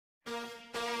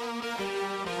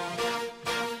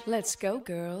Let's go,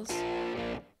 girls.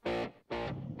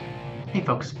 Hey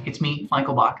folks, it's me,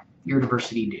 Michael Bach, your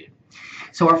diversity dude.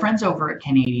 So our friends over at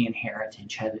Canadian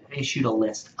Heritage have issued a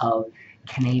list of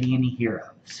Canadian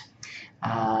heroes.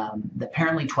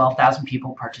 Apparently 12,000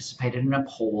 people participated in a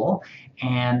poll,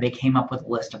 and they came up with a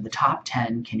list of the top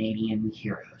 10 Canadian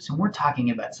heroes. And we're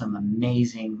talking about some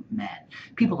amazing men.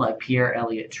 People like Pierre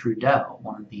Elliott Trudeau,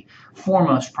 one of the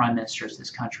foremost prime ministers this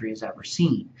country has ever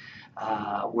seen.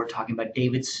 We're talking about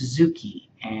David Suzuki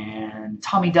and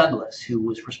Tommy Douglas, who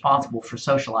was responsible for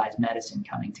socialized medicine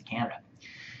coming to Canada.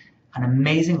 An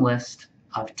amazing list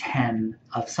of 10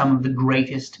 of some of the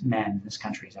greatest men this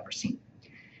country has ever seen.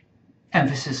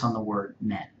 Emphasis on the word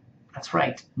men. That's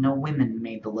right, no women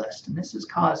made the list, and this has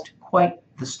caused quite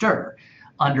the stir,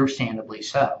 understandably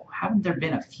so. Haven't there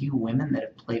been a few women that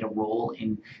have played a role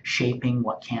in shaping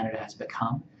what Canada has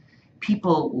become?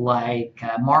 People like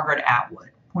Margaret Atwood,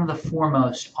 one of the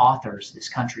foremost authors this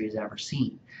country has ever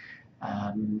seen.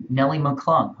 Nellie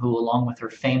McClung, who along with her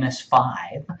famous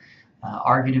Five,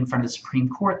 argued in front of the Supreme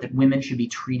Court that women should be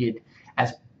treated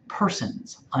as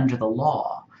persons under the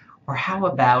law. Or how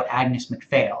about Agnes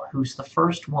MacPhail, who's the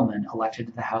first woman elected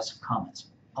to the House of Commons?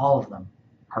 All of them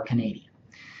are Canadian.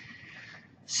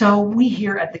 So we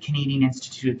here at the Canadian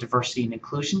Institute of Diversity and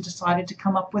Inclusion decided to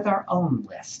come up with our own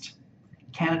list,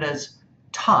 Canada's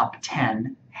top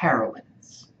 10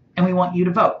 heroines. And we want you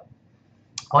to vote.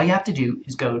 All you have to do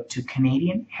is go to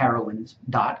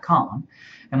CanadianHeroines.com,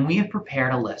 and we have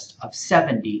prepared a list of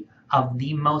 70 of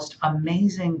the most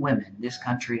amazing women this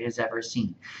country has ever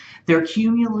seen. Their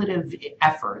cumulative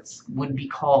efforts would be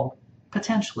called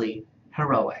potentially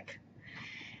heroic.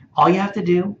 All you have to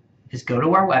do is go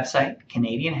to our website,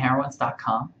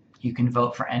 CanadianHeroines.com. You can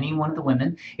vote for any one of the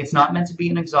women. It's not meant to be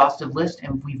an exhaustive list,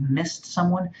 and if we've missed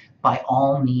someone, by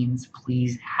all means,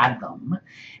 please add them.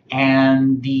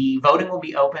 And the voting will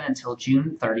be open until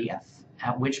June 30th,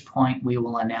 at which point we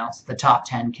will announce the top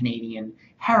 10 Canadian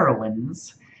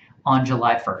heroines on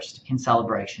July 1st in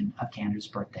celebration of Canada's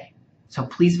birthday. So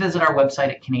please visit our website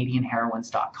at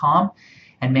CanadianHeroines.com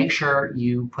and make sure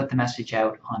you put the message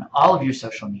out on all of your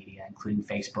social media, including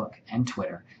Facebook and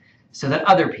Twitter, so that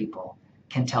other people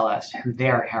can tell us who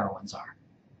their heroines are.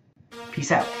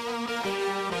 Peace out.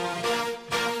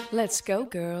 Let's go,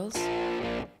 girls.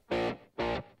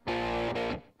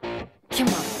 Come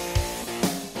on.